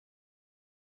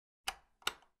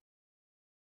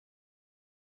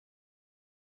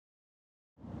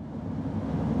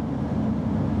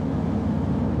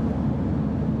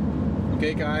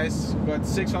Okay guys, we've got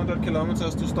 600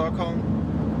 kilometers to Stockholm.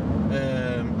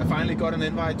 I finally got an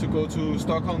invite to go to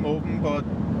Stockholm Open, but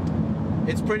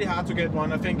it's pretty hard to get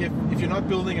one. I think if you're not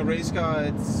building a race car,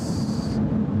 it's...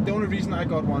 The only reason I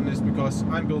got one is because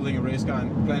I'm building a race car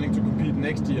and planning to compete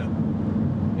next year.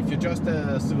 If you're just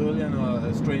a civilian or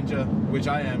a stranger, which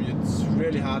I am, it's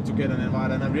really hard to get an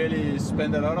invite, and I really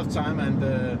spent a lot of time, and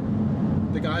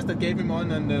the guys that gave me one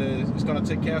and is gonna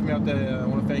take care of me out there, I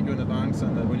want to thank you in advance,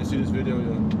 and when you see this video,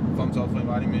 thumbs up for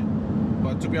inviting me.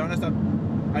 But to be honest,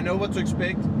 I know what to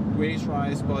expect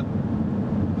race-wise, but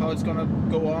how it's gonna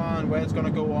go on, where it's gonna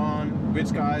go on,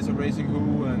 which guys are racing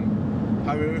who, and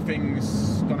how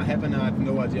everything's gonna happen, I have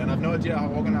no idea. And I have no idea how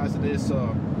organized it is or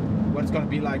what it's gonna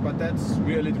be like, but that's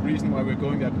really the reason why we're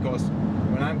going there, because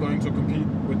when I'm going to compete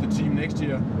with the team next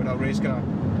year with our race car,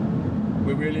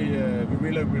 we really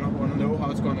want to know how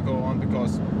it's gonna go on,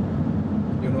 because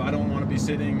you know, I don't want to be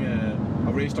sitting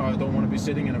a race car. I don't want to be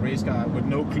sitting in a race car with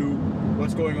no clue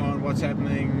what's going on, what's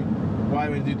happening, why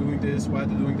are they doing this, why are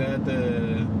they doing that.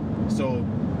 So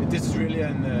this is really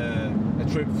a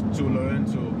trip to learn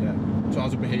to how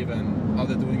to behave and how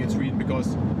they're doing in Sweden,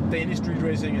 because Danish street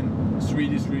racing and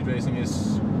Swedish street racing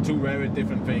is two very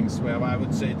different things. Where I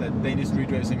would say that Danish street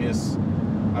racing is,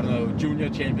 I don't know, junior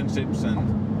championships,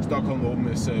 and Stockholm Open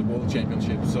is world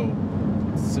championships. So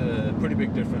it's a pretty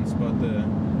big difference, but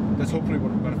that's hopefully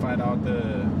what we're gonna find out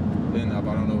in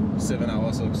about, I don't know, 7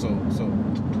 hours or so. So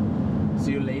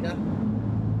see you later.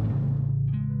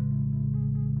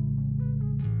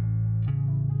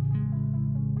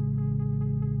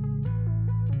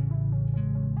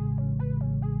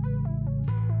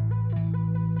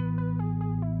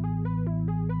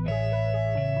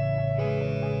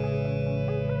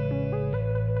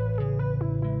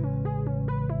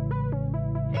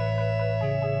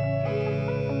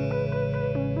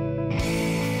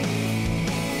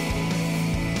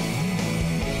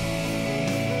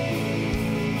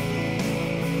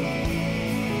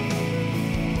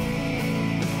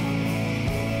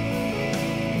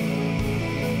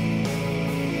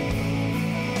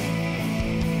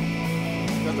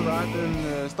 Arrived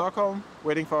in Stockholm,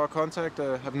 waiting for our contact.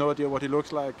 Have no idea what he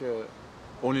looks like,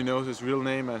 only know his real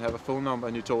name and have a phone number,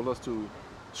 and he told us to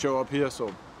show up here,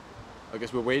 so I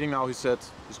guess we're waiting now. He said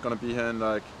he's gonna be here in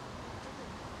like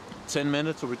 10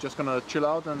 minutes, so we're just gonna chill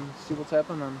out and see what's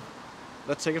happening, and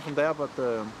let's take it from there. But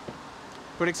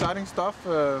pretty exciting stuff.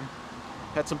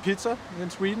 Had some pizza in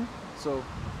Sweden, so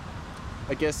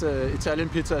I guess Italian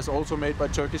pizza is also made by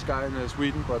Turkish guy in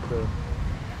Sweden, but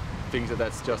I think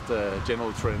that's just a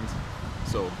general trend.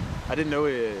 So I didn't know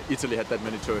Italy had that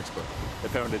many Turks, but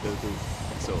apparently they do.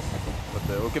 So, but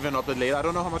we'll give you an update later. I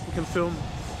don't know how much we can film,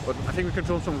 but I think we can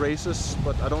film some races.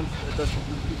 But I don't.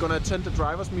 We're gonna attend the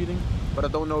drivers' meeting, but I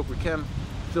don't know if we can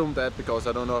film that, because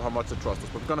I don't know how much they trust us.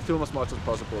 But we're gonna film as much as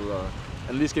possible,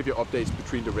 at least give you updates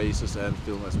between the races and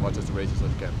film as much as the races as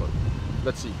we can. But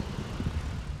let's see.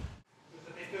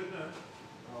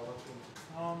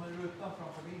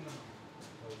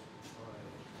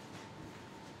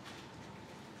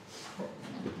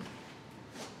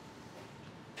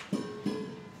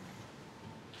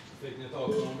 Fick ni tag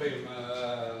på någon bil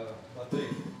med batteri?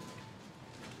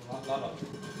 Som han laddat?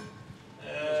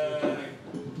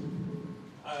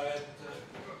 Jag vet inte.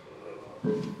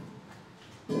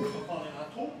 Vad fan är den här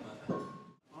tom eller?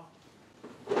 Ja.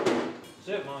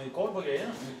 Ser man ju koll på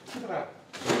grejerna. Jag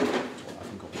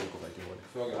kan komma på väg ihåg.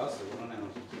 Fråga Hasse vad han är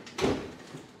någonstans.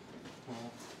 Ja.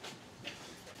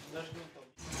 Där ska vi ta.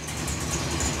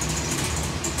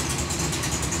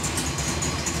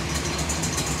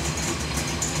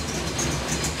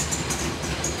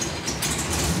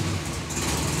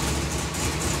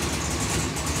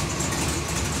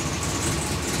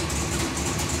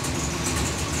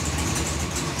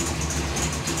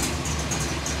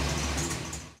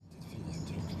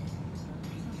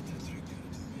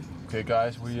 Okay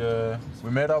guys, we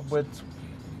met up with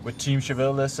Team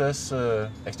Chevelle SS,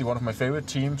 actually one of my favorite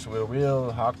teams, with a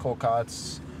real hardcore car.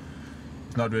 It's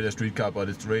not really a street car, but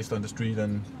it's raced on the street,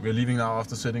 and we're leaving now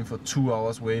after sitting for 2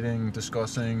 hours waiting,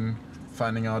 discussing,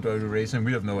 finding out where we're racing.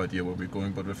 We have no idea where we're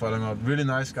going, but we're following out. Really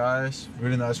nice guys,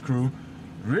 really nice crew,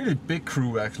 really big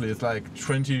crew actually. It's like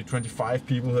 20-25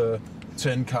 people here,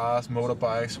 10 cars,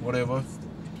 motorbikes, whatever.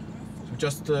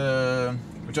 So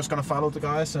we're just gonna follow the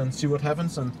guys and see what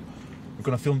happens, and we're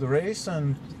gonna film the race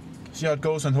and see how it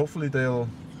goes, and hopefully they'll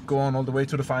go on all the way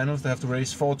to the finals. They have to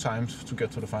race 4 times to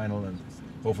get to the final, and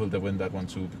hopefully they win that one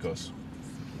too, because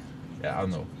yeah, I don't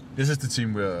know. This is the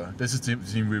team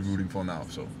we're rooting for now,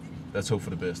 so let's hope for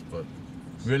the best. But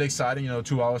really exciting, you know,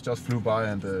 2 hours just flew by,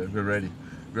 and we're ready.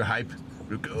 We're hype.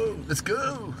 We'll go. Let's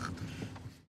go.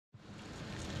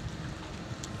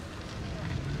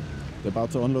 They're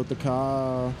about to unload the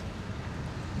car.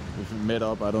 We've met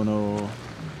up, I don't know.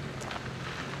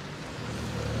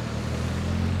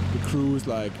 The crew is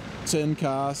like 10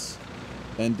 cars,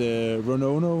 and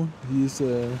Ronono, he's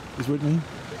with me.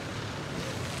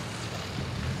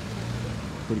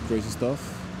 Pretty crazy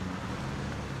stuff.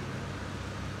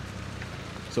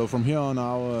 So from here on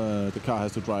out, the car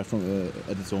has to drive from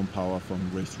at its own power from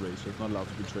race to race. So it's not allowed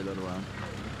to be trailered around.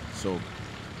 So,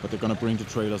 but they're gonna bring the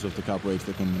trailers if the car breaks.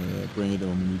 They can bring it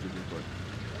home immediately.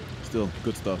 But still,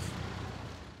 good stuff.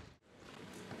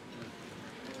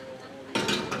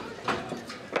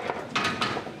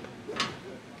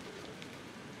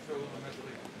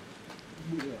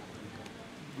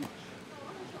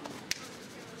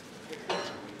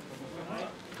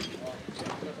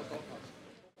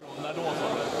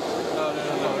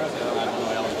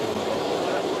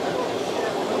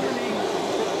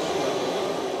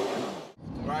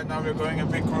 Right now we're going a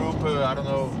big group, I don't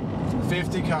know,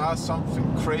 50 cars, something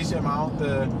crazy amount.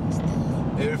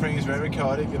 Everything is very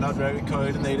chaotic, not very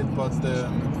coordinated, but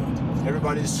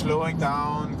everybody is slowing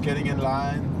down, getting in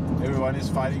line. Everyone is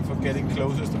fighting for getting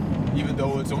closest, even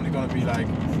though it's only going to be like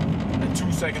a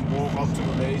 2-second walk up to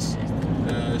the base.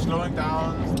 Slowing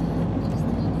down.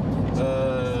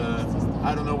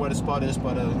 I don't know where the spot is,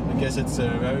 but I guess it's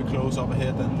very close up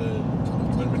ahead, and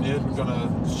when we're near it, we're gonna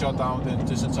shut down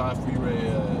this entire freeway.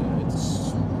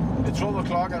 It's 12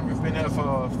 o'clock and we've been here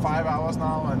for 5 hours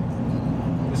now, and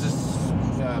this is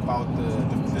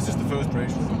this is the first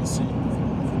race we're gonna see.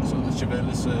 So the Chevelle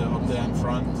is up there in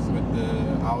front with the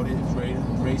Audi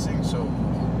racing, so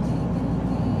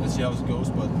let's see how it goes,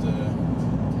 but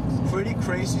pretty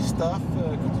crazy stuff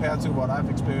compared to what I've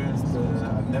experienced.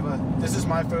 This is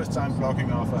my first time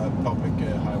blocking off a public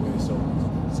highway, so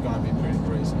it's gonna be pretty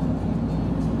crazy.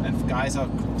 And guys are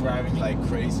driving like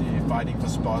crazy, fighting for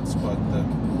spots, but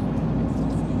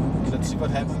let's see what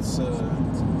happens.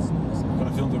 I'm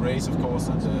gonna film the race, of course,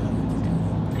 and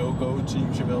go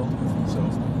Team Chevelle. So.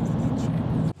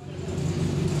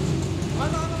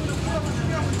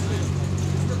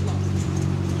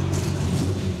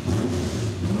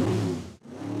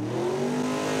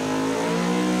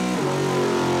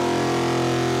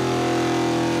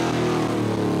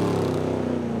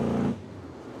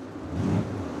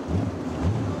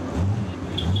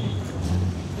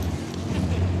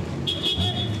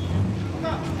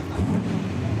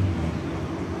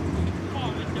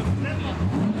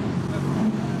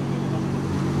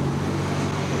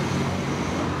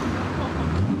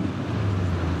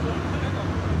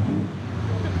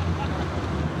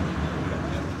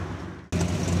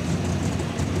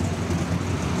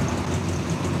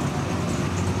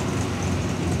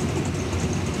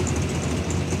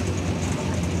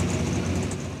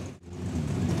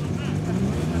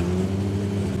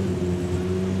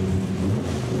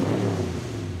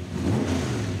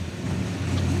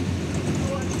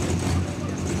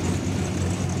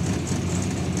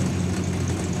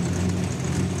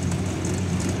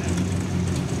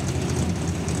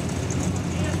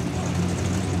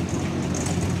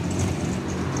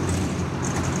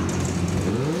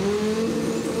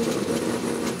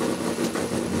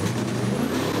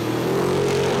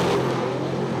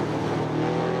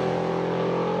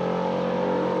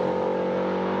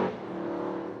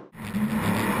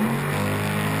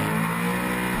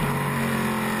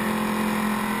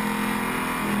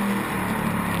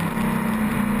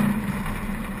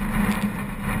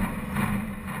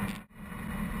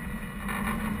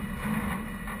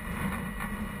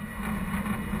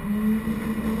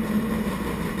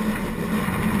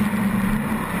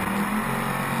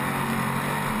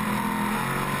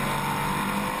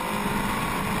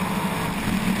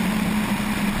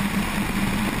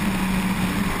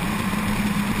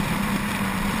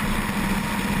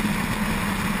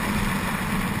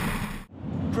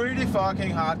 Pretty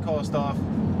fucking hardcore stuff.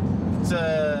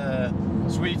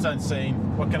 Swedes are insane.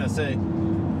 What can I say?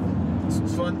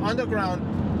 For an underground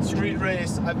street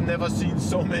race, I've never seen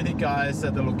so many guys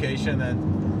at the location,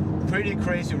 and pretty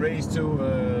crazy race too.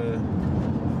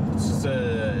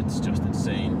 It's just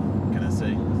insane. What can I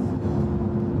say?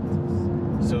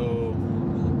 So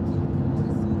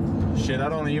shit, I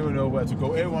don't even know where to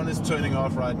go. Everyone is turning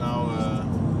off right now.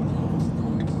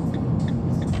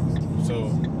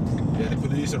 So yeah, the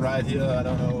police are right here. I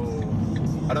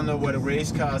don't know where the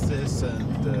race cars is,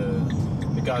 and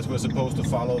the guys we're supposed to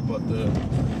follow, but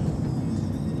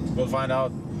we'll find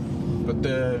out. But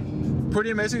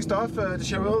pretty amazing stuff. The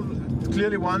Chevelle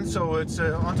clearly won, so it's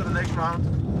on to the next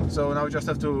round. So now we just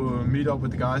have to meet up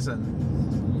with the guys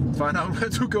and find out where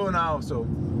to go now. So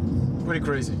pretty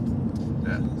crazy.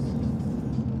 Yeah.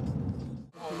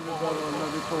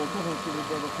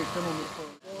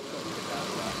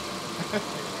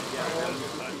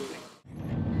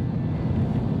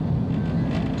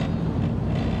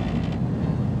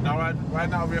 Right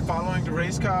now we're following the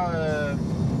race car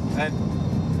and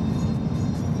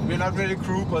we're not really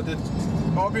crew, but it's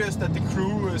obvious that the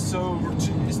crew is so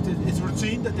routine. It's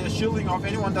routine that they're shielding off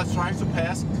anyone that's trying to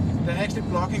pass. They're actually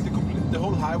blocking the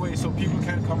whole highway so people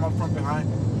can't come up from behind.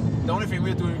 The only thing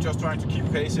we're doing is just trying to keep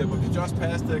pace here, but we just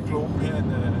passed the Globe here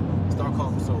in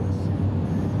Stockholm, so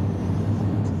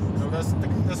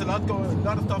there's a lot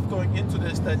of stuff going into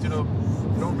this that you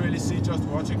don't really see just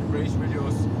watching the race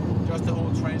videos, just the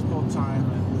whole transport time,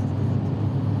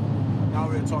 and now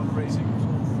we're tunnel racing.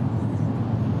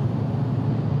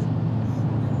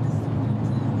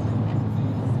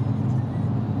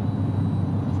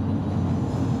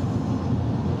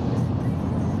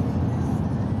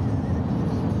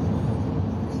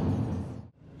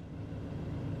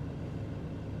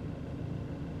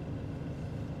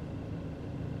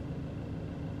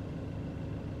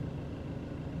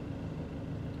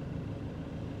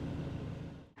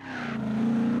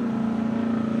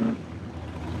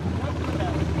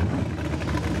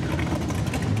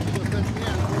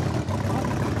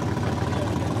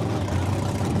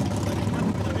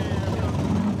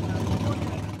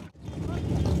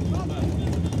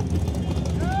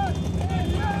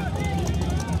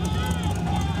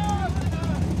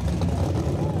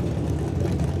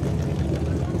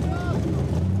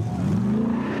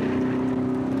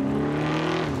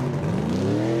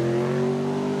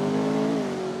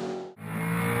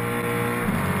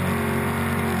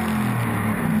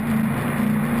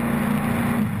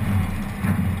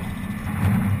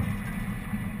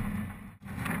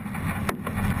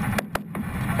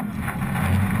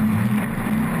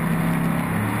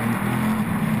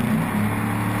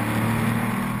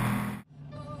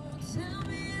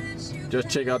 Just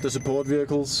check out the support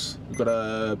vehicles. We've got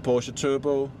a Porsche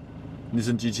Turbo,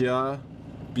 Nissan GTR,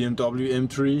 BMW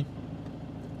M3.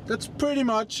 That's pretty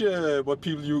much what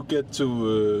people you get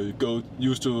to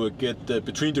used to get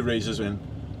between the races in.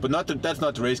 But that's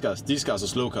not the race cars. These cars are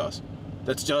slow cars.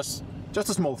 That's just a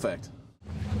small fact.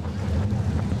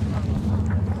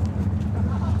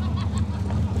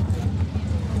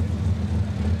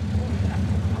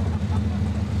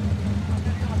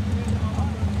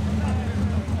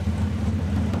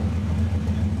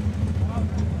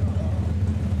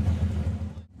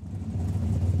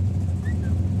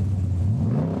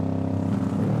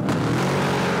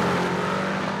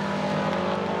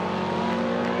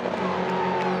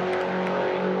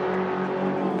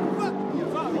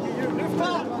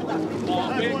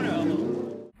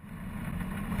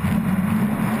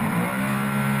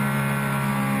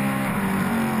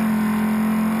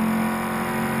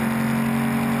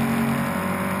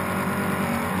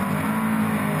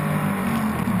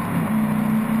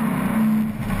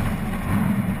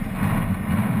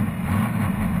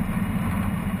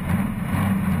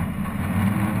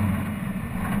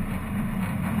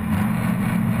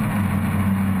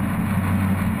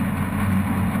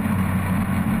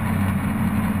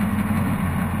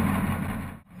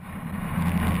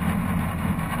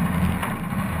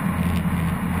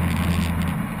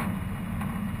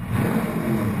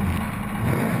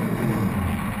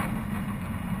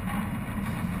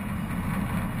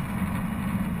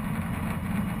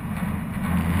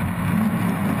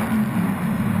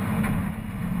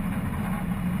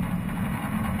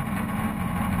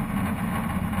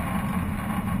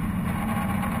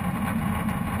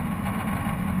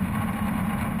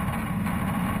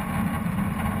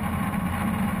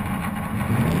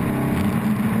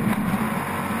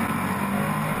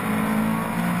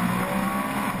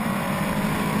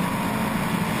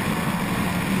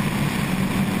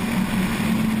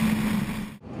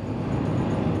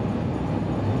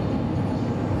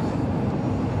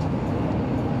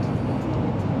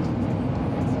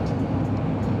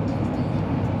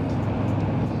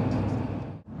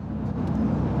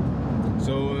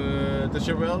 The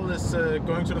Chevelle is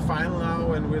going to the final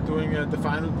now, and we're doing the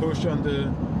final push on the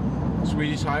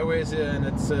Swedish highways here, and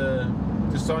it's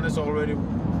the sun is already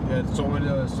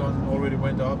the sun already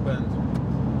went up, and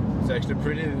it's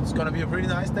actually it's gonna be a pretty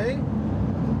nice day.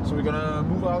 So we're gonna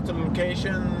move out to the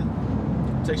location,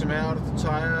 take some air out of the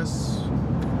tires,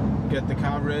 get the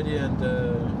car ready, and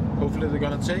hopefully they're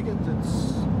gonna take it.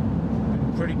 It's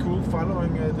pretty cool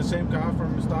following the same car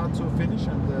from start to finish,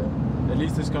 and at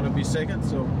least it's gonna be second,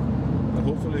 so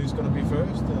hopefully he's gonna be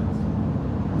first.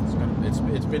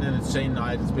 It's been an insane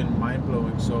night. It's been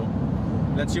mind-blowing, so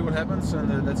let's see what happens,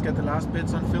 and let's get the last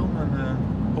bits on film,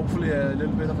 and hopefully a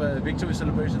little bit of a victory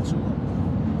celebration too.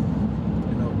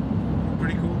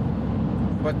 Pretty cool.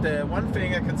 But the one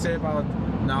thing I can say about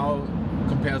now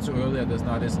compared to earlier this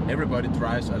night is everybody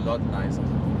drives a lot nicer.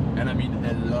 And I mean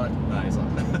a lot nicer.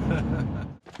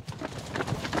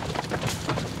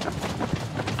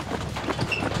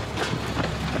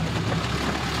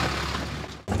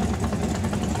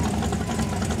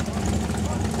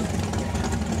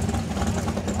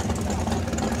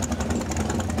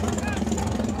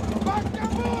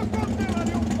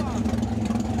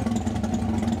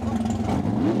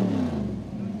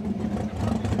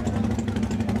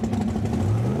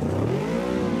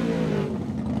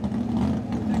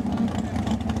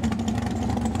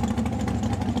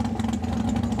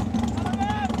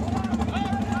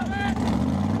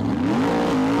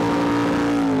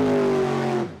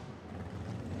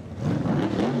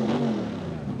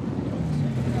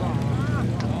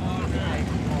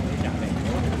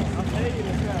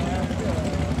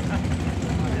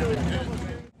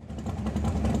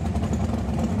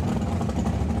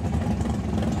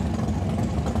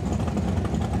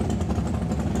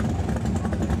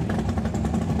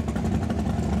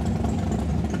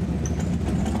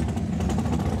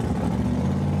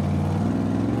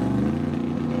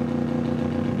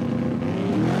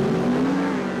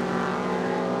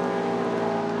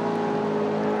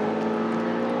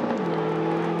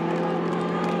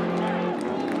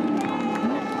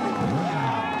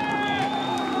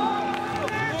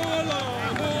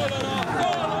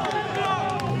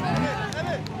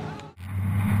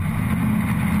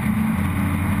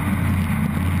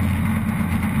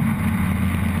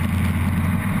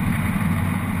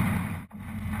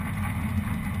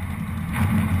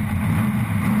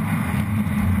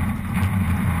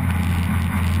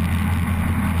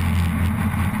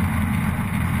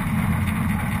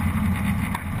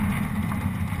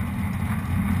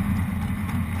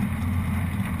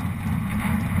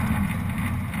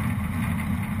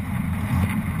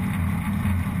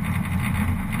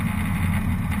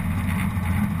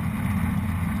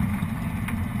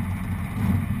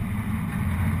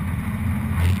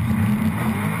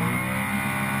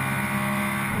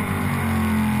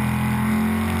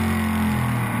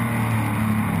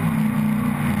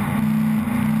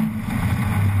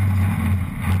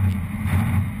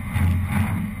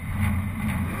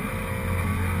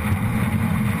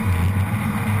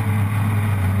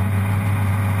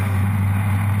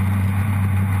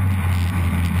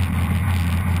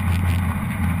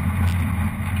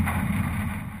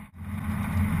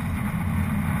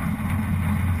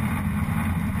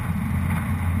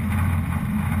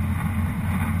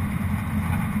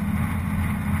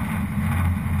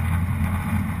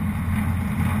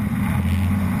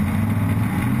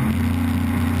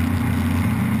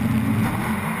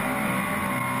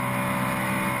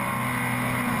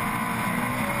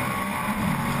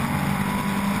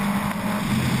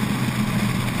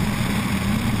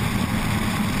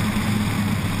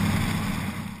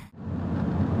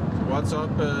 What's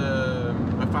up?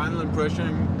 My final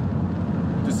impression,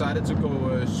 decided to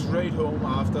go straight home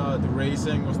after the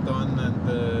racing was done, and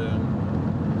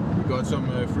we got some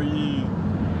free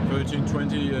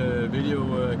 1320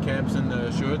 video caps and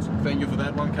shirts. Thank you for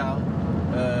that one, Carl.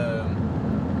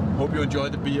 Hope you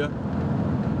enjoyed the beer.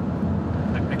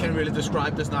 I can't really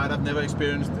describe this night. I've never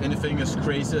experienced anything as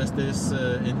crazy as this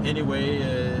in any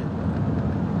way.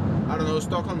 I don't know,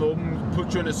 Stockholm Open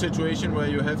puts you in a situation where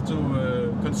you have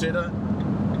to consider,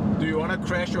 do you want to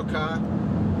crash your car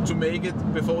to make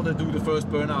it before they do the first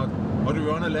burnout, or do you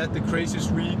want to let the crazy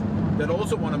Swede that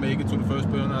also want to make it to the first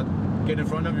burnout get in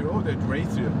front of you? Oh, they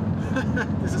race here.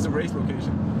 This is a race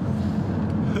location.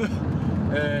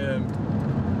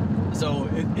 So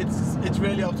it's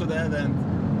really up to that, and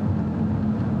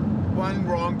one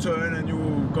wrong turn and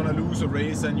you're gonna lose a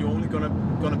race, and you're only gonna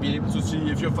be able to see,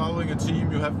 if you're following a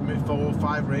team, you have 4 or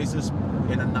 5 races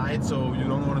in a night, so you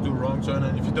don't want to do a wrong turn.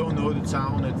 And if you don't know the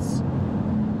town,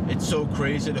 it's so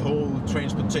crazy, the whole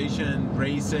transportation,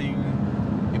 racing,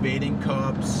 evading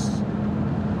cops.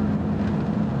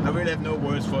 I really have no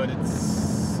words for it.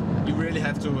 You really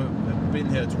have to have been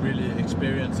here to really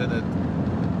experience it.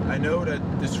 I know that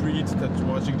the Swedes that's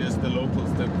watching this, the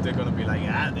locals, they're gonna be like,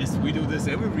 ah, we do this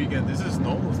every weekend, this is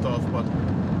normal stuff. But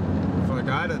for a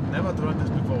guy that never done this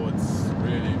before, it's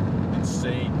really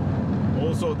insane.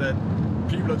 Also that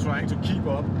people are trying to keep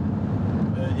up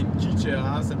in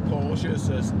GTRs and Porsches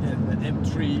and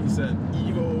M3s and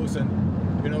Evos and,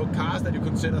 you know, cars that you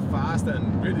consider fast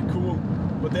and really cool,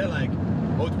 but they're like,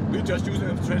 oh, we're just using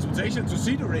it for transportation to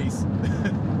see the race.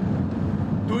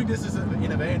 Doing this is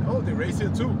in a van. Oh, they race here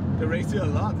too. They race here a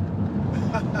lot.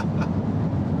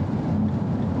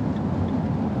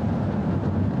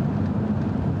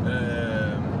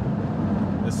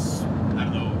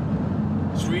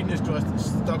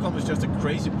 Stockholm is just a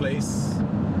crazy place.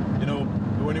 You know,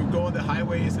 when you go on the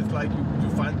highways, it's like you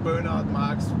find burnout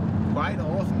marks quite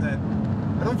often,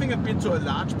 and I don't think I've been to a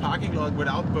large parking lot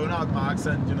without burnout marks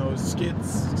and, you know, skid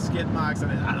marks,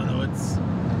 and I don't know, it's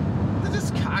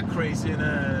just car crazy in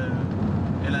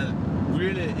a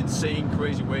really insane,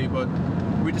 crazy way. But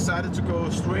we decided to go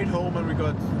straight home, and we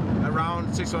got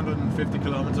around 650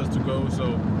 kilometers to go. So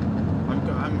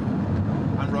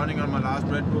I'm running on my last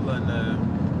Red Bull, and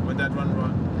when that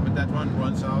run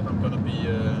runs out, I'm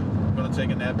gonna take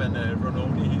a nap, and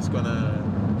Rononi, he's gonna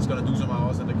do some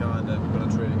hours in the car, and we're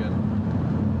gonna trade again.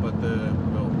 But